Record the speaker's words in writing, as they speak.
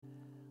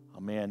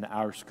Amen.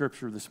 Our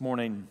scripture this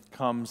morning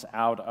comes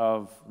out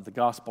of the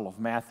Gospel of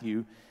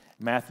Matthew,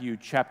 Matthew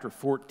chapter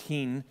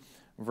 14,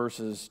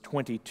 verses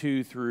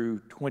 22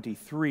 through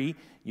 23.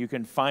 You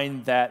can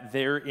find that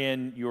there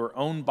in your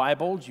own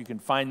Bibles. You can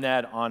find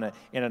that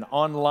in an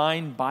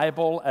online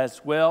Bible as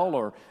well.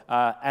 Or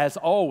as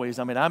always,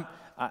 I mean,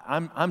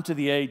 I'm to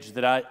the age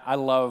that I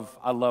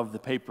love the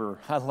paper.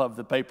 I love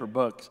the paper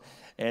books,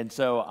 and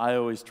so I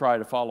always try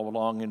to follow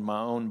along in my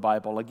own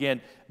Bible.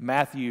 Again,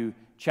 Matthew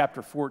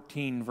chapter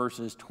 14,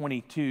 verses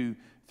 22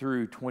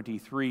 through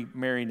 23.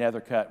 Mary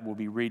Nethercutt will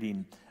be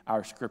reading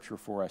our scripture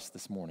for us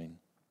this morning.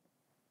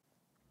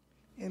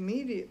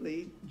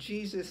 Immediately,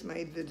 Jesus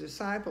made the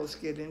disciples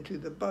get into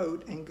the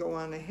boat and go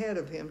on ahead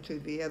of him to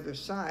the other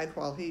side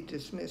while he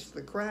dismissed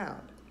the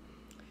crowd.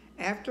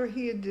 After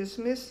he had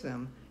dismissed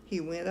them,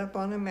 he went up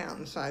on a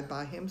mountainside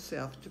by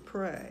himself to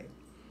pray.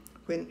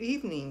 When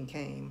evening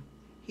came,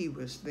 he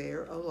was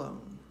there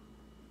alone.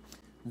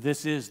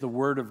 This is the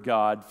word of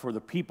God for the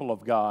people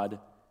of God.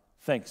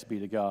 Thanks be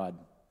to God.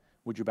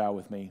 Would you bow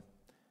with me?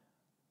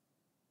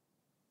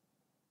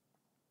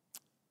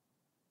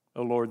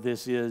 Oh Lord,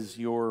 this is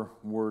your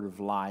word of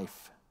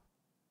life.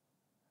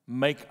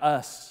 Make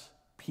us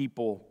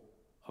people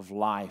of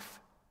life,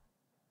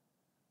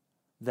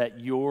 that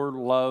your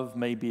love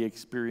may be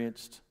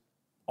experienced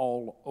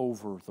all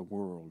over the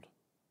world.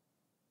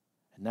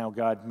 And now,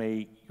 God,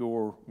 may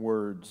your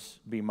words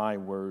be my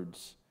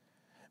words.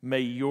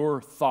 May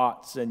your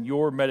thoughts and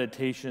your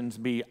meditations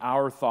be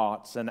our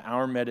thoughts and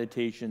our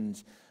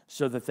meditations,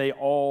 so that they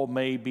all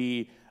may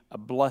be a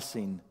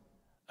blessing,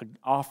 an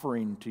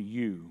offering to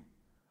you,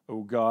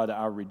 O God,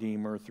 our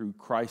Redeemer. Through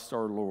Christ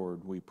our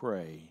Lord, we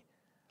pray.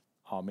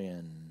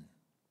 Amen.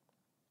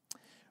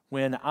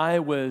 When I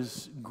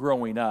was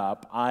growing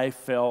up, I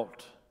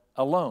felt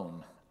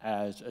alone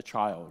as a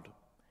child.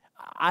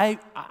 I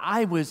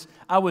was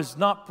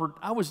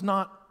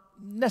not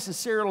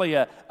necessarily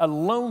a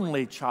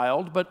lonely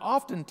child, but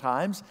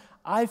oftentimes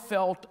I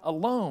felt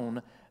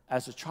alone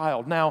as a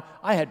child. Now,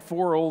 I had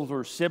 4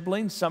 older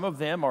siblings. Some of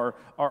them are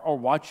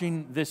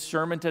watching this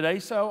sermon today,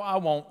 so I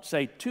won't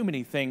say too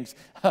many things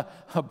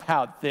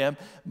about them.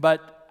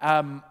 But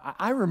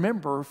I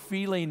remember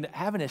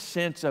having a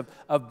sense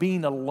of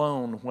being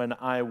alone when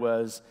I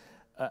was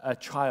a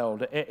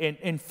child.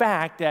 In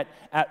fact,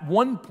 at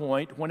one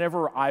point,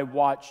 whenever I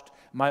watched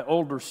my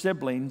older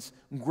siblings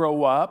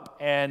grow up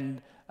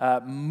and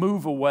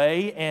move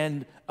away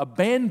and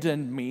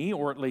abandon me,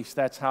 or at least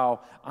that's how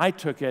I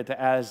took it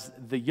as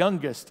the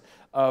youngest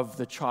of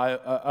the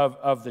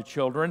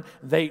children.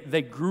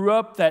 They grew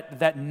up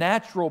that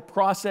natural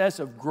process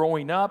of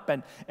growing up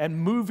and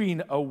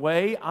moving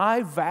away.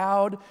 I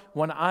vowed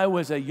when I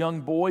was a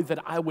young boy that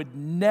I would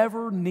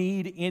never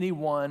need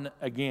anyone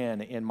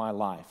again in my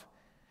life.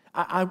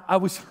 I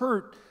was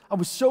hurt. I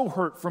was so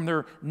hurt from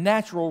their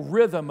natural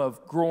rhythm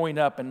of growing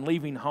up and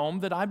leaving home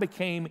that I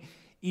became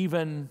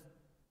even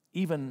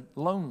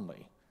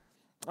lonely.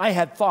 I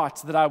had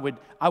thoughts that I would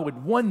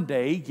one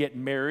day get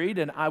married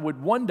and I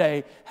would one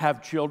day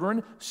have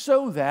children,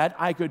 so that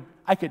I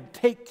could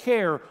take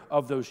care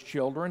of those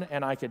children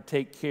and I could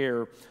take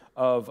care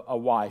of a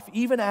wife.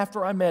 Even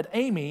after I met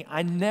Amy,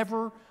 I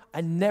never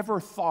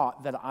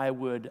thought that I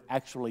would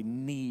actually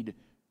need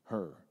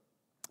her.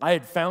 I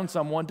had found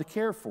someone to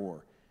care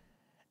for,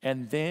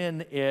 and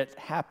then it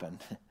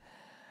happened.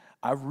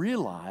 I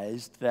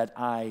realized that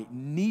I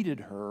needed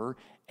her,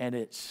 and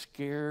it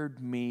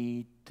scared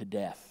me to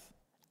death.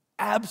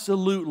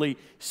 Absolutely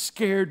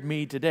scared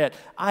me to death.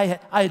 I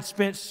had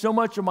spent so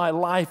much of my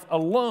life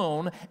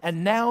alone,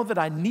 and now that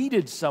I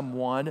needed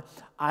someone,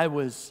 I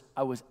was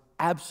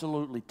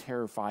absolutely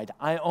terrified.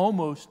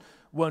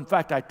 In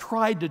fact, I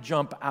tried to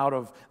jump out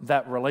of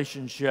that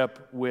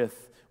relationship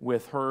with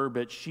her,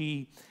 but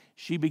she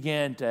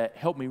began to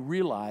help me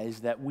realize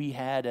that we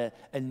had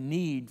a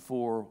need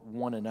for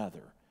one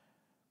another.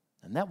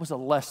 And that was a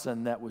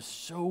lesson that was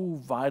so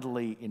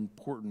vitally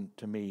important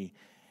to me.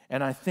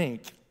 And I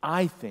think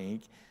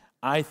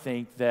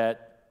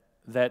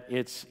that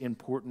it's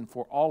important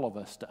for all of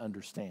us to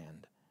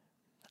understand.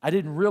 I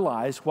didn't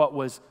realize what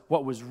was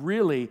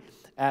really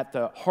at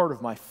the heart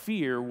of my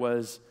fear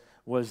was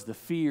the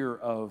fear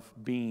of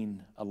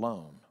being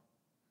alone.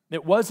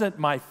 It wasn't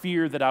my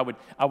fear that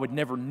I would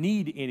never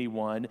need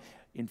anyone.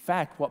 In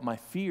fact, what my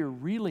fear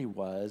really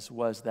was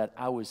that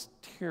I was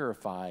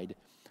terrified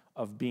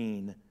of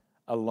being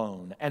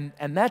alone.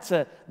 And that's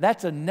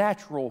a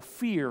natural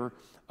fear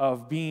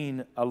of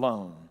being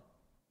alone.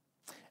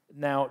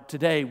 Now,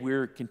 today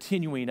we're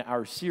continuing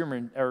our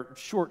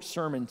short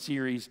sermon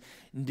series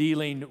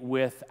dealing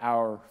with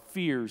our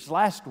fears.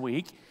 Last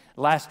week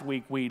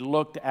we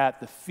looked at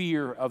the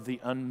fear of the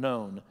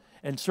unknown.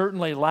 And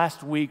certainly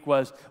last week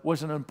was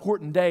an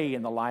important day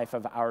in the life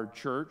of our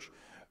church.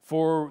 In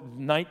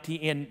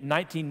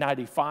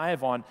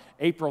 1995, on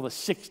April the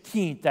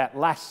 16th, that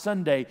last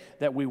Sunday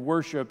that we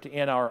worshiped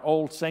in our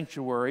old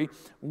sanctuary,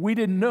 we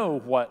didn't know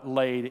what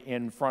laid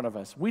in front of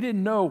us. We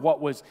didn't know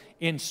what was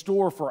in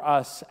store for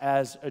us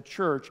as a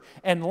church.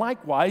 And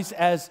likewise,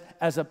 as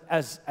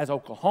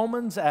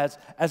Oklahomans,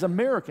 as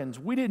Americans,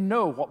 we didn't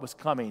know what was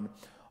coming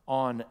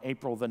on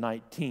April the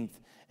 19th.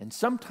 And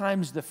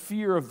sometimes the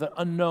fear of the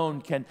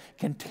unknown can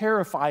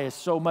terrify us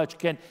so much,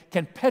 can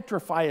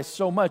petrify us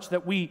so much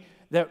that we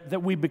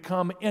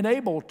become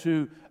unable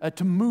to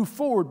move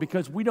forward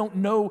because we don't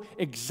know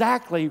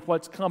exactly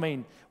what's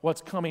coming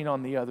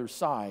on the other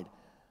side.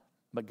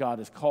 But God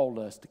has called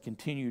us to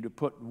continue to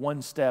put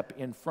one step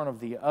in front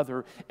of the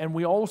other. And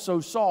we also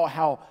saw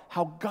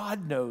how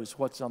God knows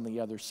what's on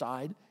the other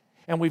side.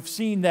 And we've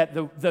seen that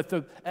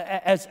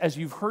as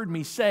you've heard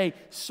me say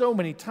so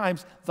many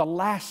times, the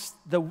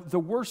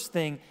worst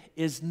thing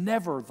is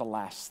never the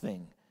last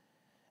thing.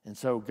 And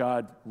so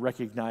God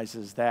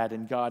recognizes that,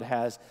 and God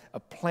has a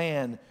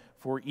plan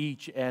for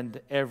each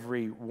and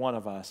every one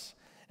of us.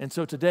 And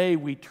so today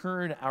we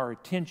turn our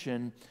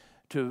attention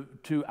to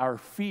our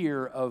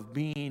fear of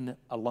being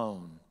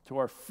alone, to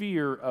our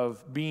fear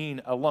of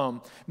being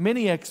alone.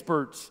 Many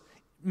experts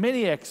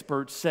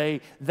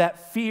say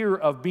that fear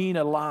of being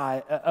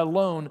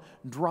alone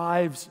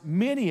drives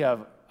many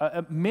of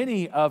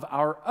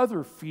our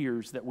other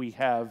fears that we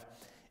have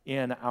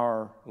in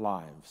our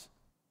lives.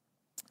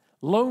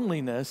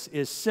 Loneliness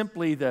is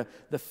simply the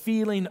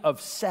feeling of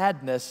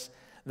sadness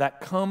that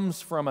comes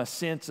from a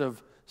sense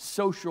of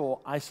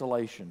social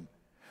isolation,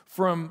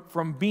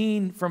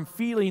 from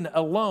feeling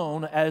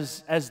alone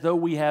as though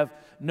we have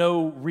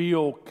no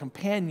real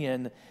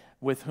companion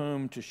with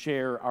whom to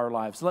share our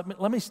lives. Let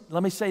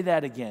me say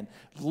that again.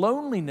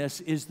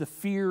 Loneliness is the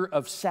fear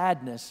of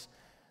sadness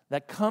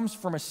that comes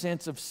from a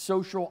sense of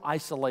social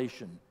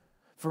isolation,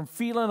 from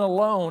feeling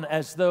alone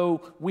as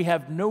though we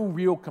have no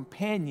real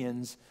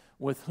companions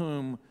with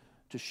whom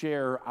to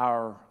share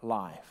our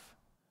life.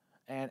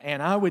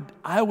 And I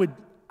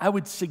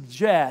would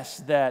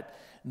suggest that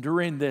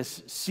during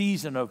this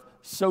season of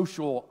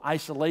social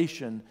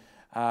isolation,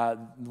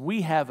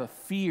 we have a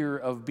fear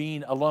of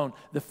being alone.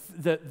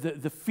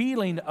 The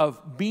feeling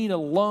of being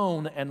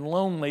alone and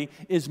lonely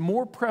is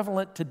more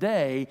prevalent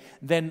today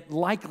than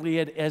likely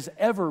it has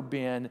ever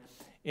been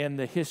in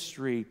the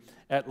history,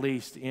 at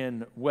least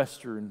in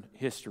Western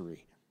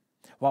history.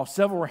 While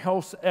several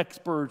health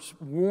experts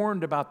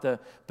warned about the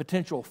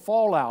potential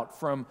fallout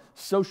from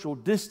social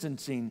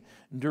distancing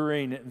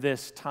during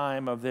this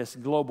time of this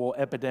global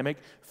epidemic,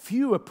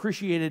 few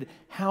appreciated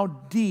how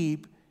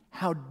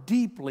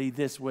deeply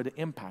this would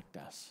impact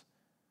us.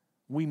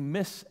 We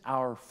miss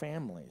our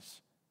families.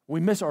 We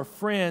miss our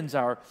friends.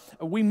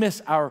 We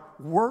miss our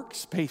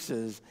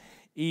workspaces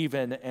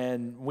even,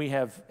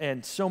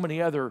 and so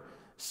many other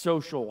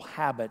social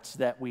habits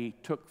that we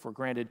took for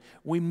granted.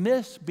 We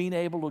miss being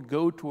able to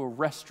go to a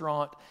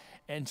restaurant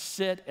and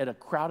sit at a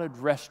crowded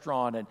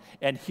restaurant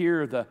and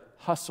hear the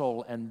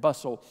hustle and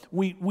bustle.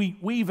 We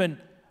even,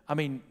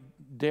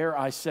 dare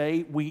I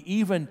say, we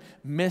even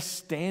miss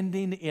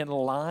standing in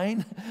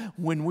line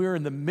when we're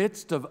in the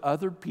midst of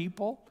other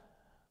people.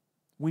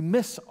 We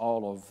miss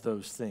all of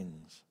those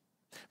things.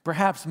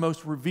 Perhaps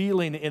most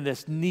revealing in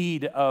this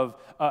need of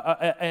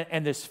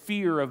and this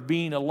fear of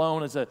being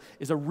alone is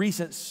a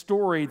recent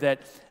story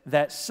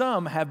that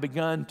some have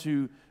begun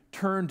to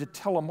turn to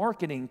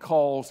telemarketing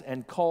calls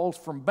and calls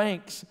from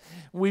banks.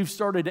 We've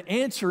started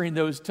answering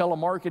those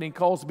telemarketing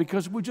calls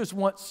because we just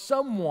want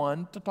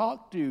someone to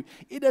talk to.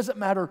 It doesn't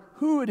matter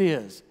who it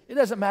is. It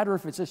doesn't matter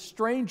if it's a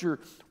stranger.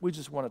 We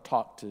just want to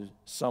talk to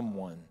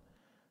someone.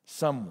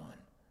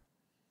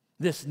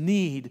 This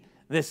need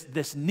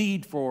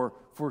for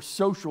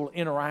social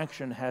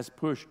interaction has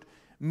pushed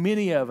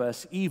many of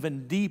us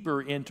even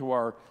deeper into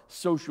our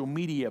social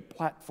media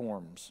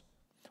platforms.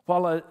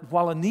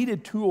 While a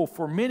needed tool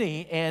for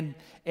many, and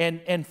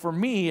for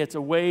me, it's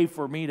a way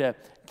for me to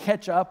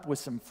catch up with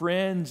some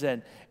friends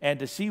and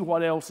to see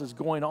what else is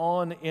going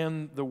on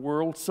in the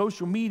world.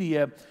 Social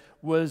media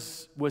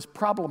was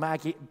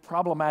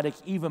problematic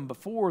even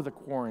before the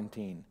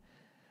quarantine,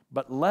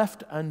 but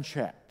left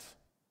unchecked,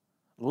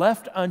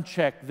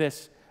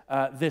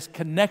 this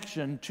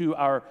connection to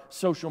our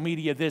social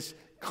media, this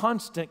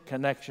constant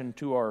connection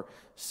to our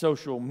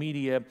social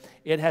media,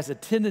 it has a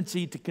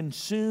tendency to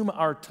consume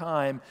our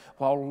time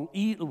while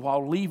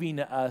leaving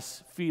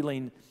us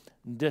feeling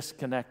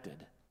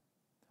disconnected.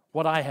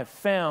 What I have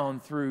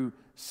found through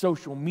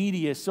social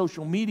media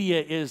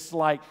is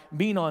like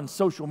being on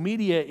social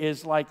media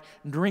is like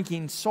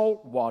drinking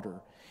salt water.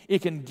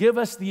 It can give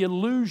us the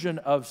illusion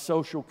of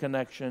social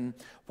connection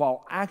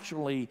while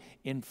actually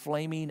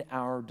inflaming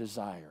our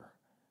desire.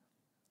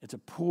 It's a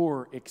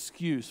poor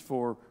excuse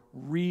for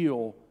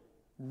real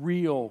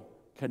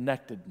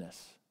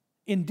connectedness.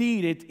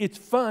 Indeed, it's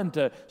fun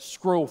to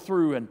scroll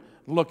through and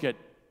look at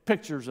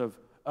pictures of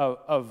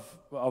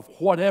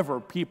whatever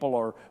people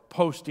are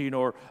posting,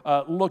 or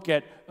look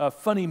at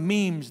funny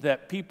memes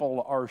that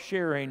people are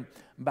sharing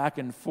back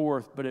and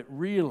forth. But it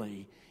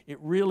really it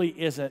really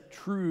isn't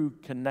true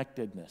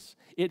connectedness.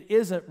 It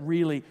isn't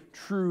really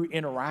true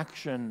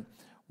interaction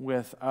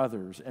with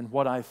others. And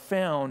what I've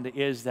found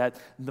is that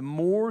the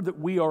more that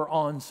we are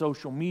on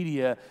social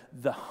media,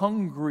 the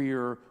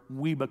hungrier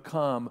we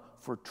become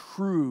for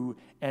true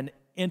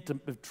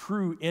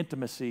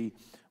intimacy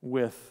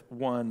with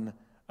one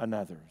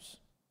another's.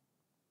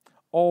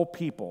 All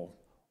people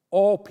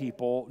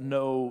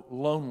know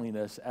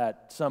loneliness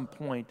at some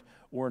point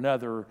or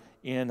another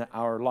in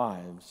our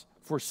lives.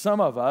 For some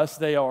of us,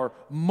 they are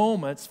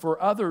moments.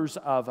 For others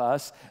of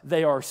us,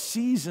 they are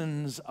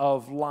seasons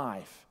of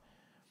life.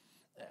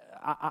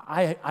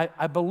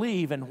 I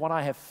believe, and what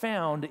I have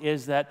found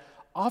is that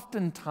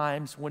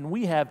oftentimes when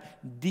we have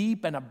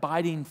deep and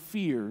abiding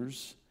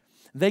fears,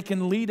 they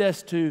can lead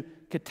us to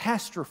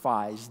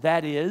catastrophize.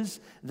 That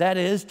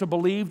is to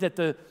believe that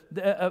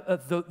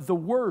the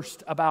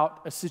worst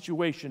about a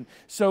situation.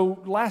 So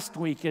last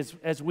week,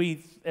 as we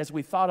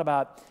thought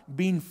about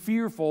being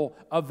fearful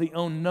of the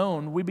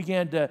unknown, we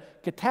began to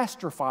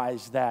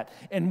catastrophize that,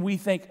 and we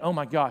think, oh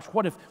my gosh,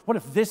 what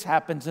if this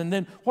happens, and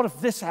then what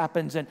if this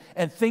happens,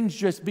 and things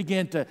just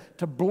begin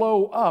to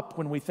blow up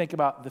when we think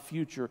about the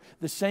future.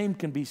 The same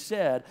can be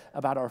said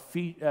about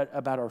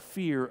our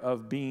fear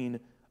of being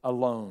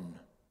alone.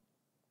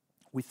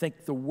 We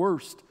think the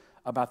worst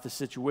about the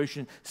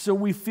situation, so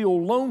we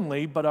feel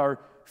lonely, but our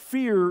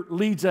fear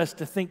leads us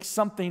to think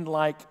something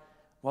like,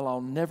 well,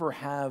 I'll never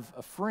have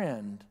a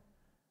friend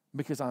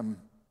because I'm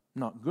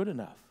not good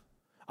enough.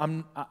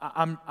 I'm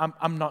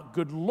not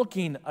good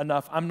looking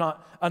enough. I'm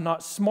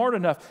not smart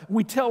enough.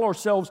 We tell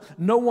ourselves,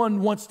 no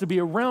one wants to be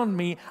around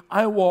me.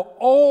 I will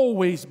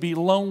always be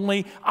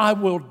lonely. I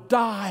will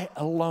die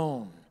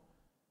alone.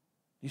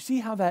 You see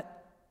how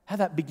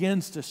that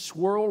begins to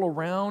swirl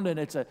around, and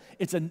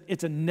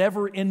it's a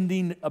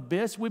never-ending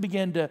abyss? We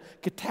begin to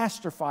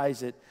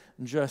catastrophize it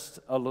just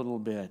a little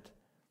bit.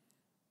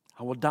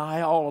 I will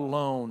die all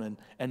alone,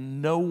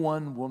 and no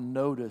one will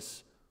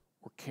notice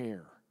or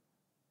care.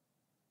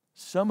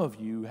 Some of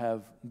you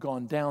have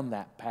gone down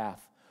that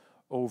path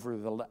over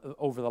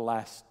the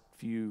last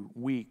few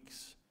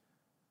weeks.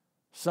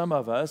 Some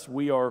of us,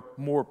 we are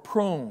more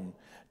prone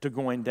to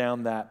going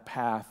down that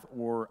path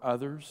or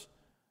others.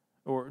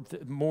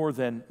 More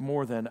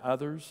than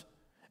others.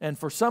 And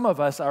for some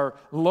of us, our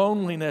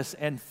loneliness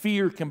and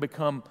fear can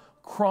become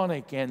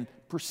chronic and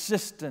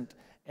persistent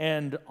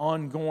and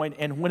ongoing.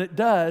 And when it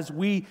does,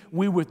 we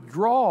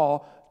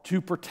withdraw to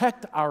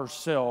protect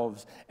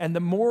ourselves. And the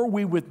more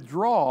we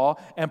withdraw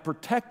and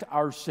protect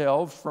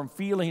ourselves from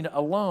feeling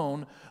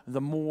alone,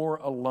 the more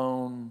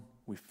alone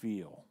we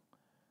feel.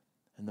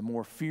 And the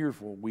more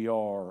fearful we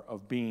are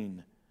of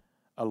being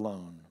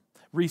alone.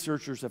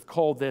 Researchers have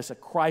called this a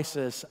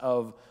crisis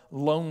of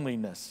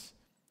loneliness.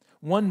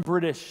 One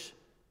British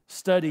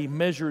study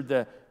measured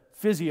the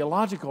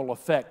physiological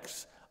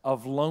effects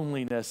of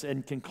loneliness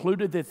and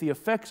concluded that the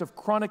effects of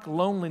chronic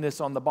loneliness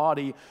on the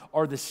body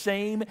are the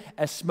same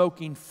as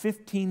smoking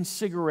 15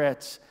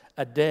 cigarettes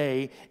a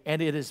day,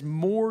 and it is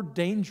more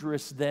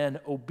dangerous than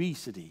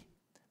obesity.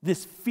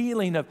 This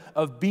feeling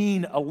of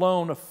being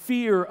alone, a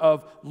fear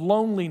of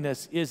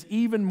loneliness, is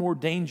even more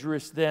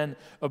dangerous than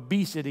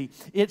obesity.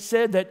 It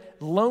said that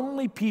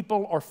lonely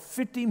people are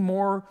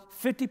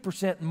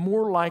 50%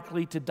 more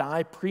likely to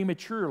die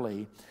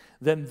prematurely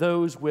than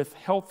those with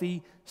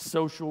healthy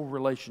social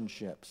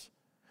relationships.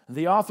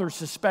 The authors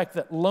suspect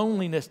that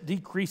loneliness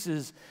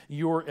decreases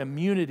your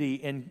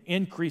immunity and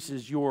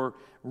increases your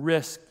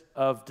risk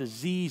of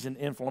disease and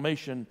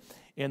inflammation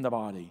in the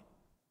body.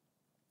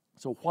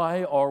 So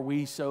why are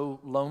we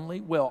so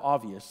lonely? Well,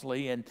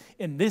 obviously, and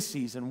in this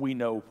season, we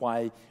know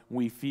why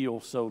we feel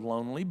so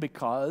lonely,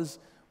 because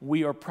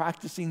we are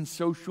practicing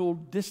social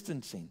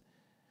distancing.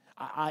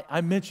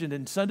 I mentioned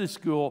in Sunday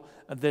school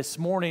this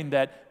morning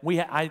that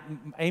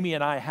Amy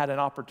and I had an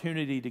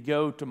opportunity to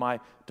go to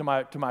my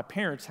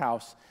parents'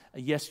 house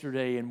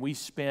yesterday, and we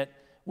spent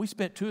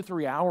 2 or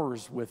 3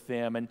 hours with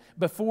them. And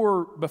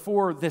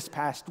before this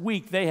past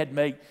week, they had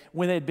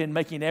been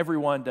making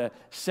everyone to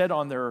sit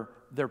on their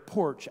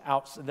porch,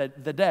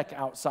 the deck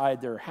outside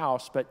their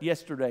house. But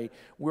yesterday,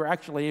 we were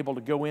actually able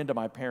to go into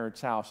my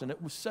parents' house, and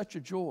it was such a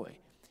joy.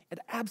 It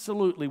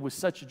absolutely was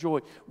such a joy.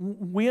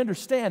 We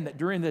understand that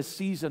during this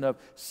season of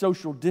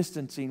social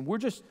distancing, we're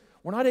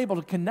not able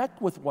to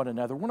connect with one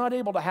another. We're not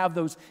able to have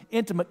those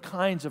intimate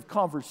kinds of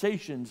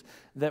conversations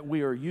that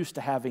we are used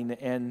to having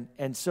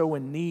and so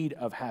in need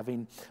of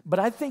having. But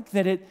I think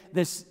that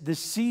this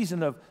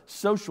season of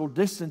social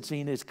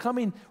distancing is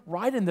coming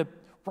right in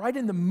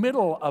the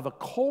middle of a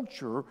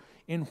culture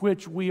in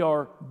which we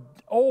are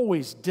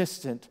always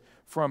distant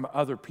from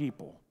other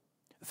people.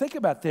 Think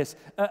about this.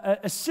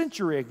 A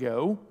century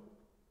ago,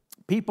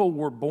 people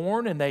were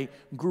born and they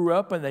grew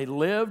up and they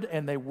lived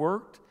and they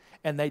worked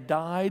and they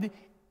died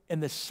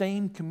in the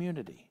same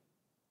community.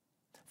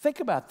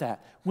 Think about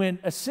that. When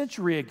a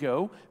century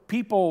ago,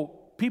 people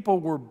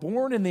were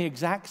born in the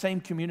exact same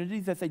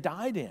community that they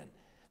died in.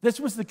 This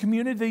was the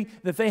community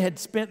that they had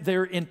spent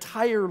their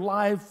entire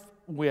life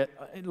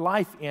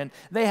in.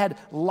 They had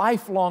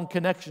lifelong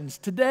connections.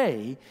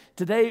 Today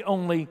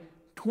only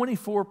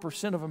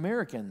 24% of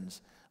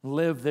Americans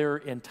live their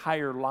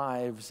entire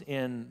lives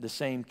in the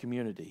same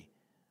community.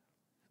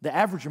 The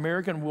average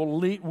American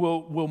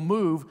will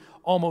move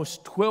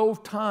almost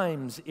 12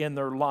 times in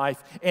their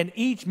life, and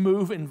each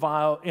move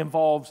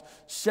involves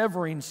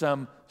severing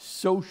some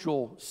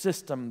social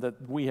system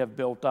that we have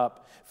built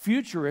up.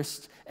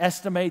 Futurists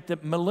estimate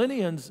that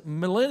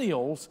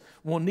millennials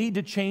will need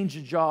to change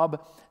a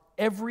job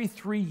every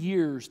 3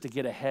 years to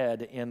get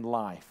ahead in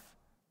life.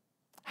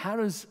 How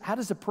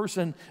does a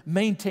person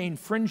maintain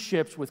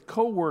friendships with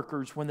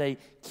coworkers when they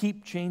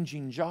keep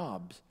changing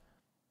jobs?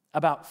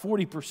 About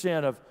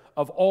 40%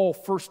 of all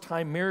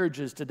first-time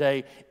marriages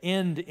today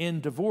end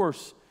in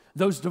divorce.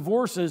 Those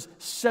divorces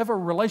sever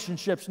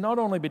relationships not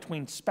only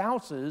between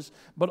spouses,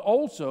 but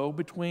also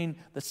between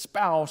the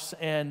spouse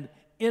and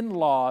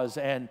in-laws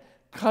and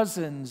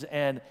cousins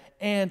and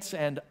aunts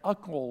and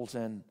uncles.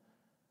 And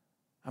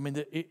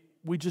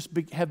we just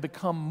have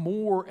become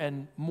more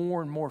and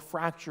more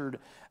fractured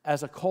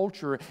as a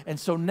culture. And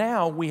so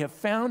now we have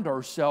found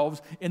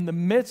ourselves in the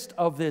midst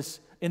of this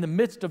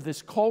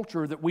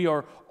culture that we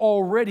are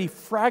already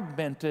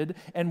fragmented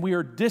and we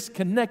are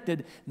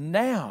disconnected.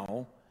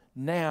 Now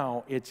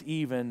it's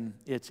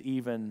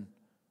even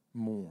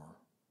more.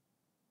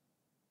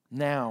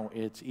 Now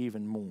it's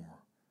even more.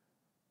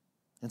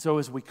 And so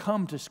as we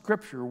come to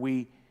Scripture,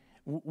 we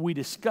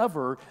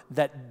discover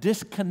that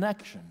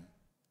disconnection.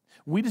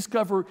 We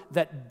discover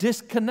that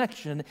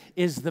disconnection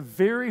is the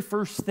very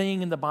first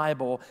thing in the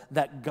Bible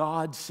that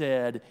God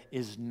said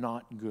is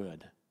not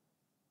good.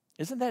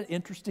 Isn't that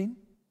interesting?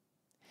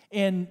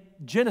 In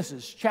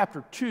Genesis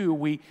chapter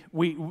 2,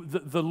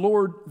 the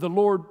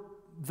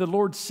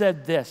Lord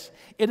said this: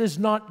 "It is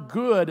not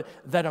good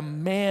that a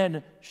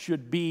man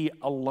should be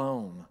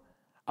alone.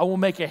 I will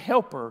make a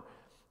helper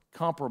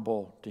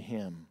comparable to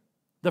him."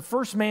 The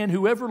first man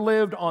who ever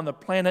lived on the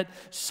planet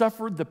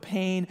suffered the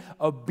pain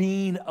of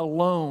being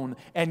alone,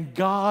 and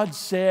God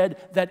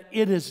said that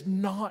it is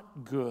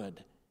not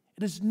good.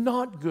 It is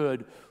not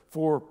good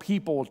for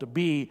people to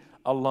be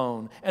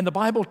alone. And the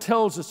Bible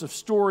tells us of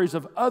stories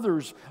of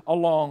others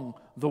along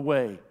the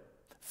way.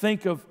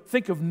 Think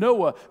of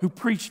Noah, who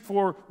preached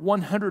for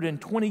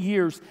 120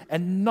 years,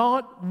 and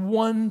not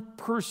one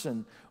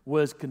person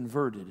was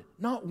converted.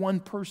 Not one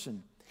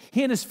person.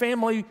 He and his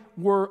family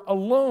were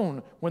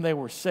alone when they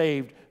were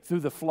saved through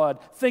the flood.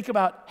 Think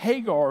about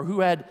Hagar, who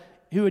had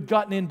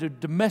gotten into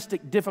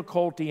domestic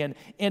difficulty and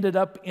ended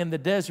up in the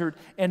desert.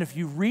 And if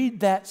you read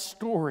that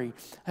story,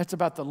 that's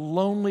about the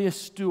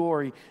loneliest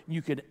story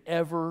you could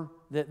ever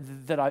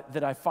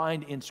that I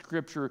find in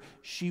Scripture.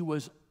 She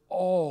was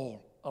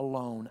all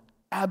alone,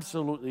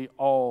 absolutely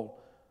all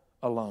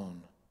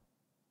alone.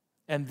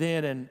 And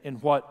then in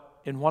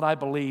what I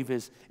believe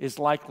is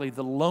likely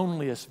the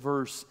loneliest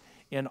verse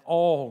in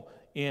all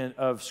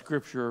of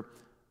Scripture,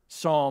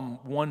 Psalm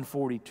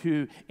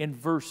 142, in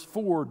verse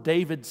 4,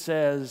 David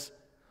says,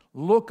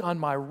 "Look on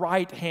my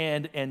right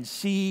hand and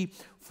see,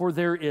 for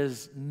there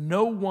is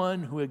no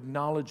one who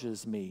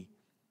acknowledges me.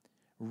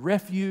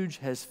 Refuge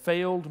has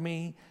failed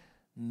me.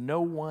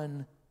 No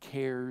one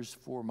cares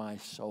for my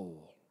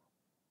soul."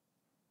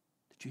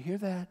 Did you hear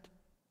that?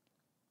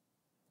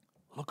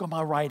 Look on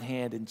my right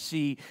hand and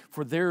see,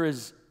 for there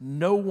is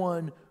no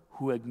one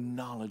who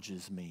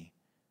acknowledges me.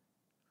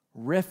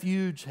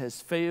 Refuge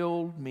has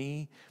failed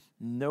me.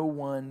 No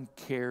one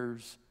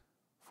cares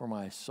for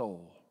my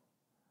soul.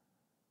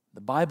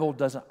 The Bible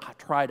doesn't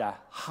try to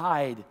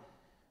hide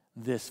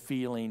this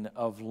feeling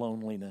of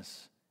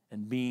loneliness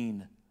and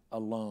being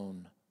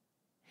alone.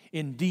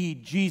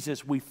 Indeed,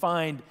 Jesus, we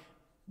find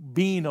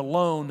being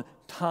alone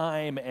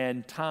time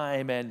and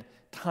time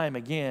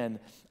again.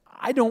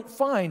 I don't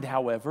find,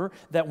 however,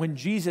 that when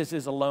Jesus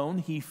is alone,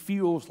 he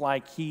feels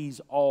like he's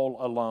all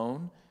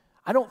alone.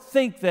 I don't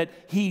think that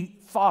he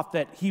thought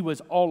that he was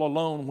all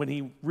alone when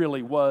he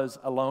really was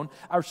alone.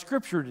 Our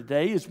Scripture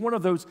today is one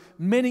of those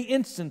many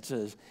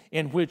instances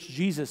in which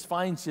Jesus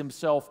finds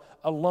himself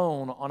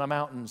alone on a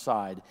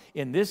mountainside.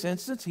 In this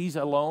instance, he's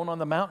alone on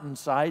the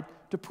mountainside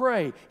to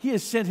pray. He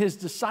has sent his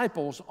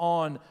disciples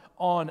on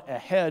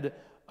ahead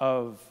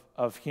of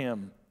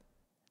him.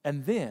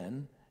 And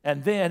then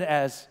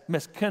as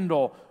Miss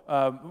Kendall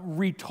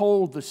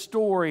retold the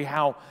story,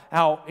 how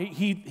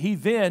he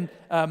then,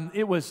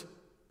 it was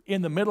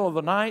in the middle of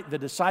the night, the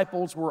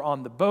disciples were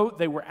on the boat.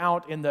 They were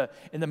out in the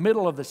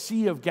middle of the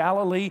Sea of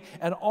Galilee,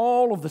 and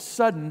all of a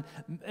sudden,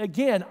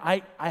 again,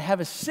 I have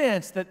a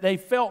sense that they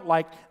felt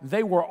like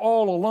they were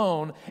all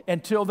alone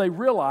until they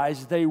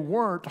realized they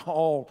weren't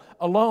all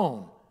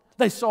alone.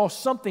 They saw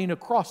something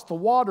across the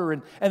water,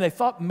 and they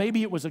thought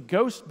maybe it was a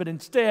ghost, but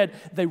instead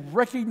they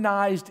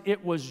recognized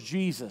it was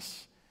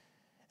Jesus.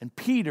 And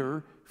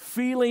Peter,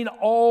 feeling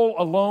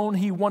all alone,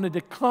 he wanted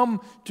to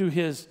come to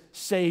his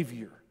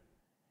Savior.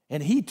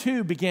 And he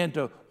too began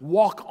to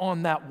walk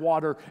on that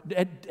water.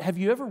 Have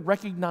you ever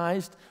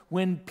recognized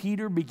when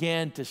Peter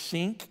began to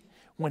sink?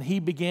 When he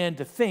began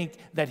to think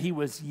that he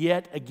was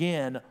yet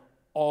again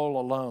all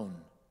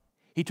alone.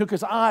 He took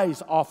his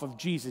eyes off of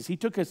Jesus. He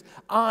took his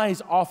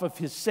eyes off of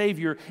his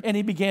Savior, and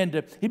he began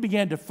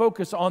to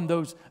focus on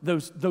those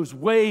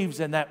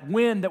waves and that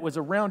wind that was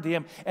around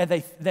him.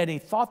 And then he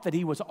thought that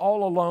he was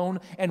all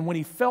alone. And when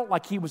he felt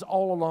like he was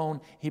all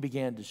alone, he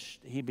began to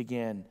sink.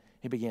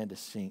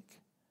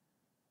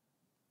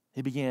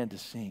 He began to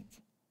sink.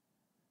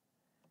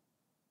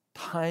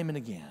 Time and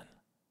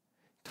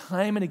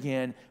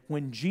again,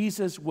 when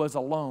Jesus was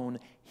alone,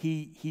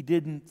 he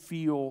didn't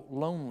feel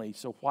lonely.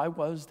 So why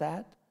was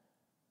that?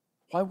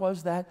 Why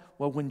was that?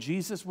 Well, when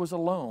Jesus was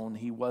alone,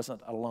 he wasn't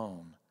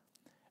alone.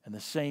 And the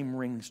same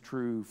rings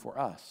true for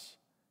us.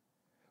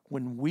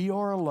 When we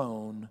are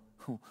alone,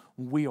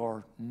 we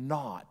are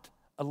not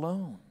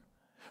alone.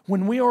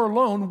 When we are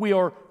alone, we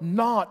are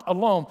not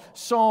alone.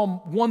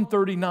 Psalm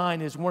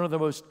 139 is one of the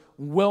most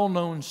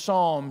well-known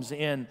psalms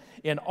in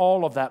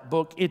all of that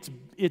book. It's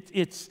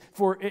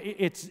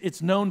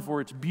known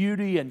for its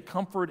beauty and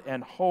comfort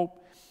and hope.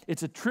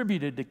 It's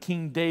attributed to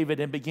King David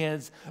and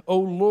begins, "O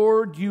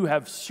Lord, you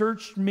have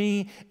searched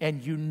me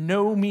and you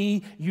know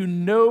me. You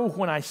know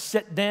when I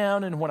sit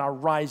down and when I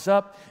rise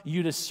up.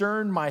 You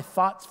discern my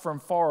thoughts from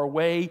far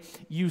away.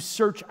 You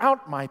search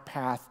out my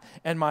path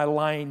and my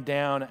lying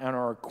down and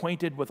are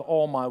acquainted with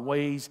all my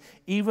ways.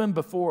 Even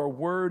before a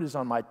word is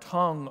on my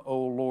tongue, O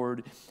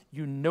Lord,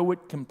 you know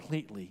it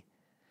completely.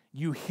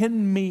 You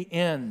hem me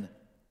in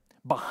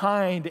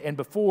behind and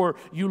before.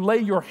 You lay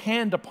your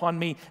hand upon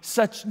me.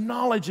 Such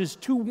knowledge is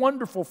too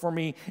wonderful for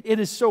me. It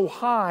is so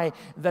high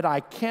that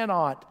I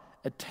cannot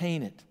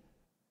attain it."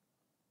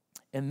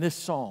 In this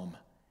psalm,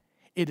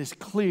 it is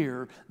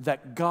clear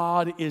that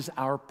God is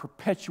our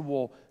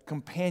perpetual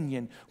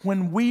companion.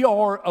 When we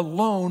are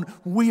alone,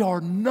 we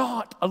are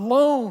not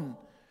alone.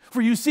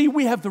 For you see,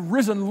 we have the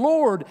risen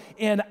Lord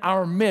in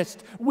our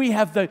midst. We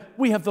have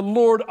the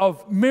Lord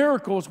of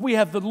miracles. We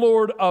have the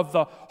Lord of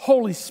the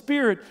Holy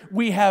Spirit.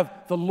 We have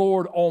the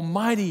Lord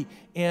Almighty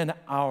in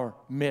our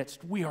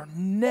midst. We are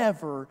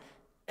never,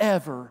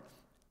 ever,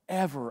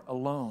 ever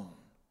alone.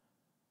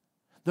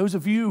 Those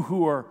of you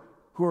who are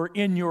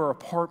in your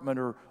apartment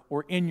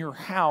or in your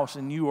house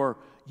and you are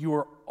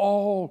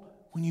all,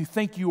 when you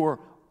think you are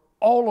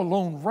all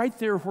alone right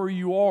there where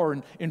you are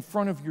in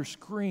front of your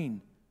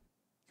screen,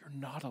 you're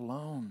not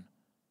alone.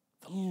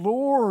 The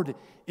Lord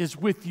is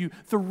with you.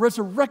 The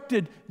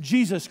resurrected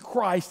Jesus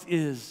Christ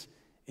is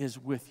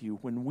with you.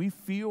 When we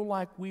feel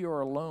like we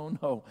are alone,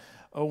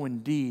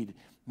 indeed,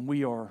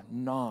 we are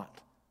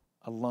not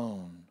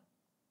alone.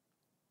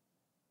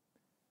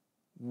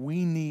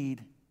 We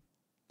need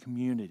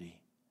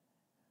community.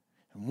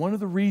 And one of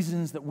the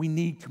reasons that we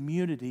need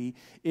community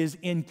is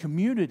in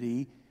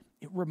community,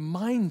 it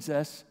reminds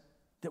us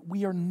that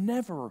we are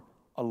never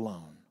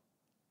alone.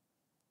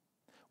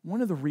 One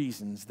of the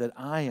reasons that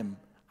I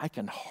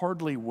can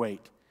hardly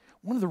wait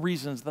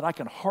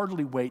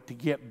to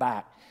get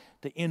back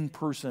to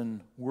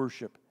in-person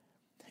worship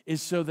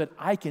is so that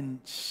I can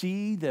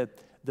see the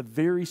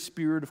very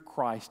Spirit of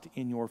Christ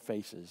in your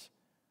faces.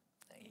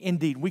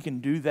 Indeed, we can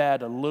do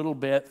that a little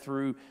bit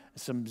through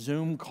some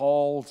Zoom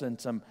calls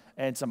and some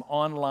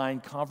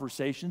online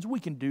conversations. We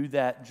can do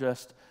that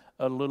just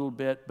a little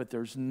bit, but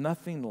there's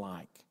nothing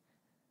like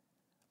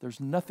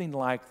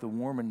the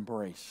warm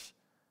embrace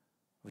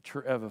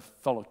of a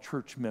fellow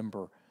church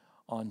member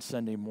on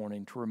Sunday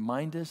morning to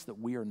remind us that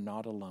we are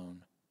not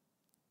alone.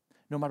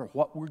 No matter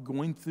what we're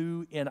going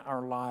through in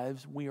our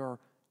lives, we are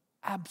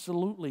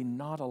absolutely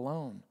not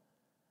alone.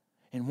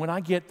 And when I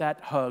get that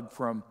hug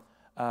from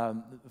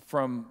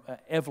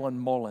Evelyn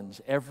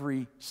Mullins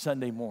every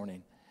Sunday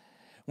morning,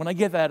 when I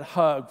get that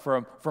hug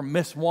from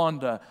Miss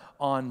Wanda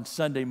on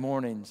Sunday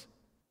mornings,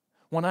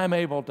 when I'm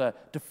able to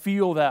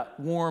feel that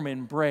warm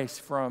embrace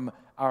from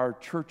our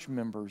church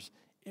members,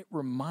 it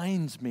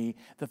reminds me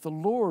that the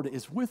Lord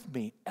is with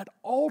me at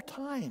all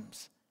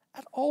times.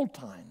 At all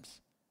times.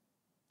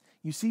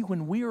 You see,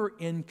 when we are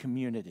in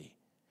community,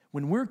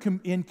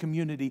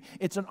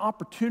 it's an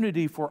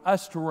opportunity for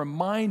us to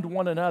remind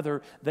one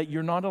another that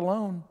you're not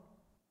alone.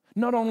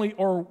 Not only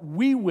are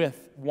we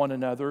with one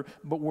another,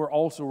 but we're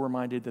also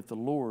reminded that the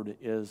Lord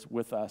is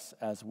with us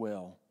as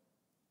well.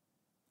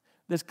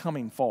 This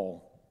coming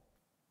fall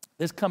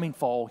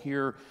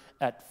here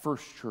at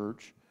First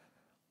Church,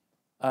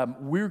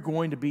 we're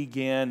going to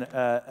begin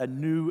a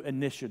new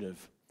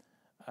initiative.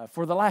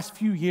 For the last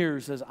few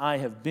years as I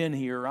have been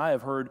here, I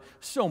have heard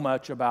so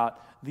much about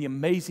the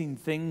amazing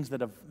things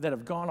that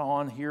have gone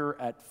on here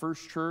at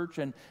First Church,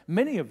 and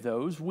many of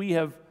those we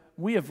have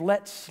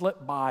let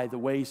slip by the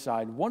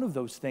wayside. One of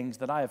those things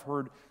that I have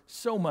heard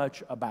so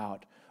much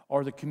about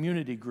are the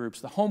community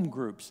groups, the home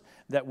groups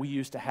that we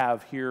used to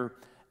have here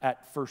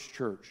at First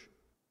Church.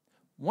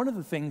 One of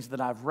the things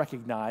that I've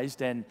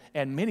recognized, and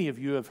many of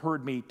you have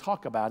heard me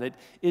talk about it,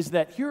 is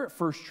that here at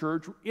First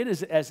Church, it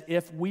is as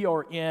if we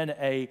are in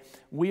a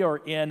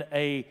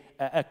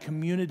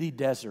community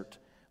desert.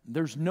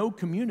 There's no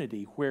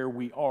community where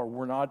we are.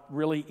 We're not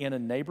really in a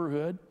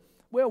neighborhood.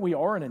 Well, we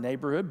are in a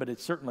neighborhood, but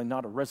it's certainly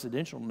not a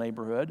residential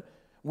neighborhood.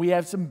 We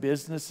have some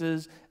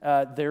businesses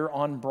there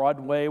on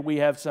Broadway. We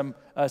have some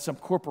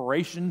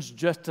corporations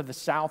just to the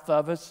south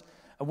of us.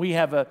 We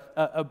have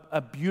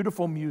a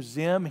beautiful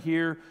museum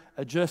here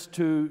just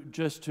to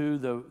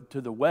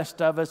the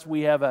west of us.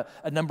 We have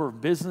a number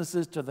of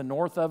businesses to the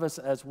north of us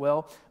as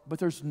well. But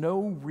there's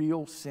no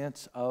real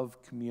sense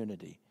of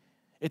community.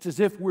 It's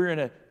as if we're in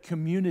a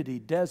community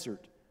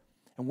desert,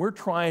 and we're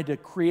trying to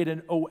create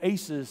an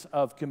oasis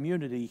of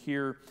community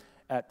here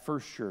at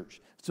First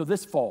Church. So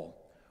this fall,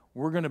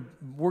 we're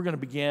gonna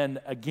begin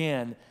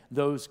again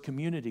those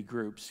community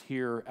groups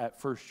here at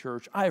First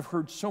Church. I have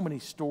heard so many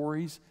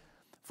stories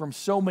from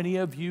so many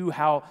of you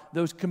how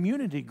those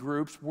community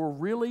groups were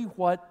really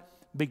what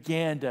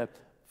began to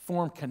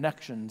form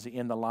connections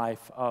in the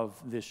life of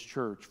this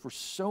church for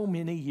so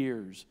many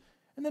years.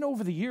 And then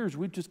over the years,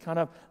 we've just kind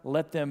of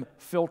let them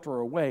filter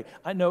away.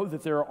 I know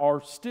that there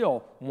are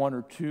still one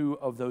or two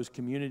of those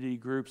community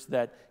groups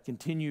that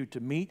continue to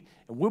meet.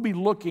 And we'll be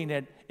looking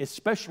at,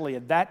 especially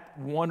at that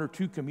one or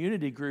two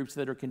community groups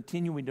that are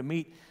continuing to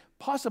meet,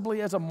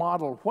 possibly as a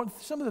model, what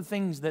some of the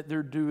things that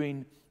they're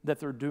doing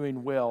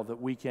well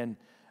that we can,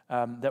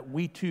 that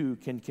we too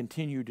can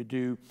continue to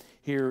do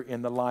here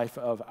in the life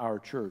of our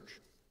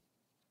church.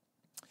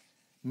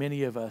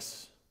 Many of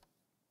us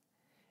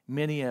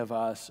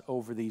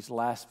over these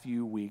last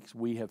few weeks,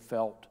 we have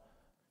felt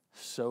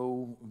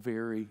so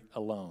very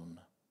alone.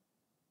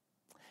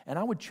 And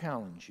I would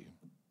challenge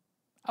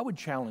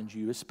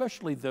you,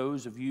 especially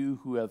those of you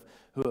who have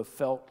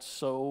felt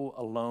so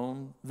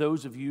alone,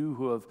 those of you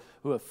who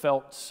have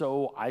felt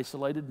so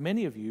isolated.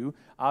 Many of you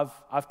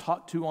I've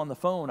talked to on the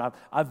phone.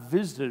 I've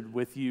visited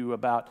with you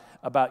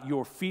about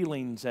your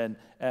feelings and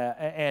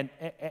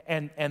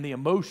the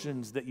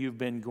emotions that you've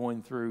been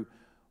going through.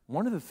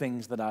 One of the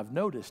things that I've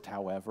noticed,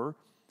 however,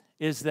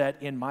 is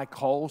that in my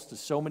calls to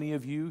so many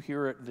of you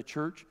here at the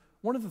church,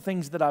 one of the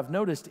things that I've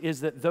noticed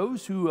is that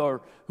those who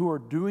are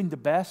doing the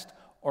best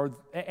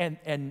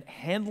and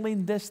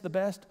handling this the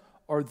best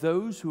are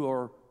those who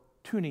are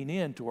tuning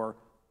in to our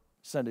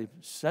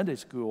Sunday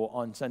school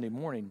on Sunday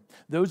morning.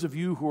 Those of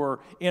you who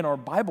are in our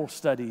Bible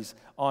studies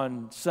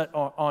on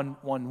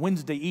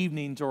Wednesday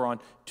evenings or on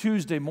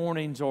Tuesday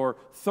mornings or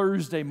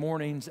Thursday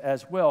mornings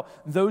as well.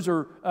 Those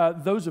are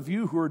those of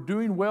you who are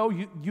doing well.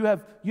 You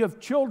have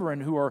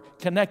children who are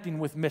connecting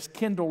with Miss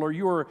Kendall, or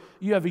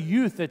you have a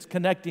youth that's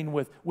connecting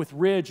with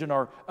Ridge and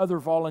our other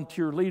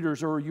volunteer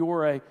leaders, or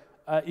you're a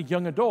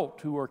young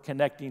adult who are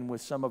connecting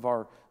with some of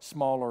our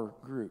smaller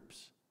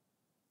groups.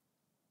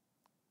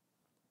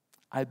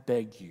 I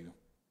beg you,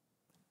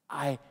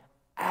 I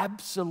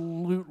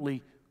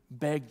absolutely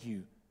beg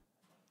you,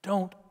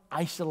 don't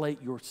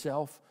isolate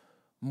yourself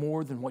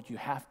more than what you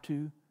have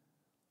to.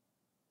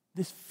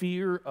 This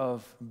fear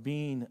of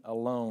being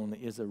alone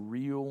is a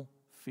real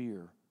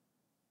fear.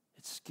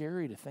 It's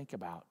scary to think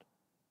about.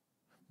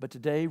 But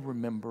today,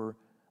 remember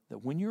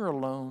that when you're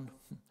alone,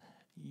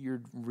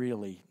 you're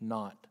really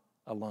not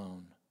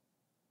alone.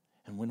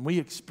 And when we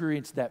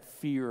experience that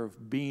fear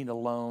of being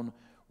alone,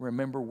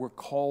 remember, we're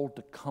called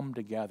to come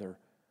together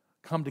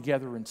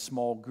in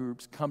small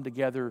groups, come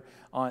together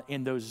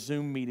in those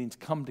Zoom meetings,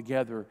 come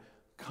together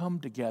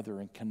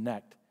and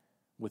connect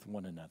with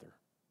one another.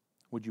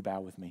 Would you bow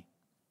with me?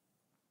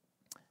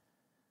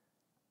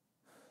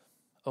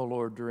 Oh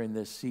Lord, during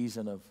this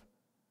season of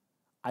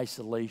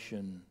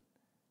isolation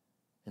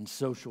and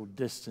social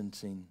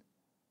distancing,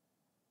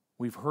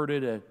 we've heard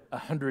it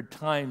 100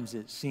 times,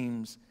 it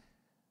seems.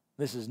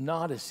 This is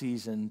not a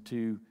season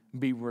to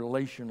be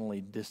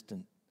relationally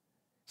distant.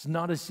 It's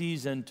not a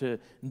season to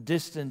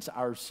distance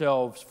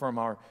ourselves from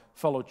our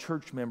fellow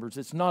church members.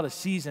 It's not a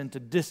season to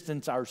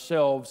distance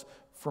ourselves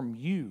from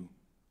you.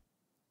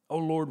 Oh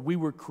Lord, we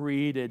were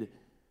created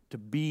to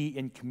be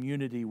in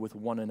community with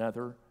one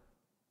another.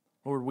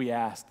 Lord, we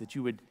ask that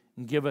you would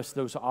give us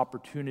those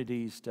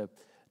opportunities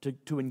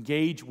to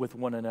engage with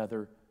one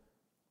another,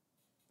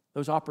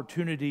 those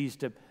opportunities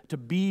to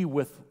be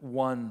with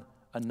one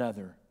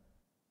another.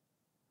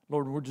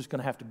 Lord, we're just going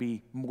to have to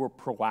be more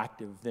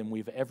proactive than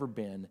we've ever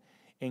been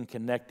in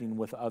connecting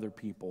with other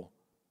people.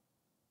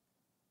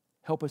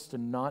 Help us to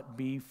not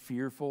be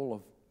fearful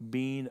of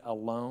being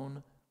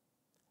alone.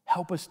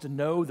 Help us to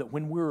know that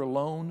when we're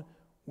alone,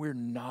 we're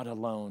not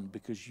alone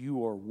because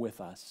you are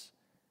with us.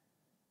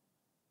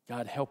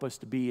 God, help us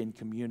to be in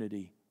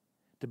community,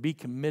 to be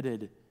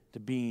committed to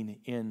being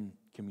in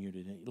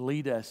community.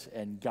 Lead us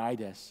and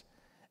guide us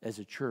as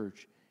a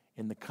church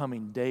in the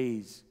coming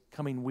days,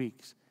 coming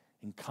weeks,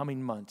 and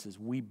coming months as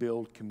we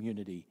build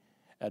community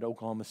at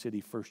Oklahoma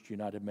City First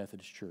United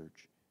Methodist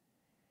Church.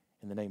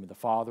 In the name of the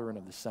Father, and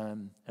of the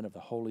Son, and of the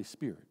Holy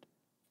Spirit.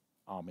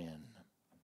 Amen.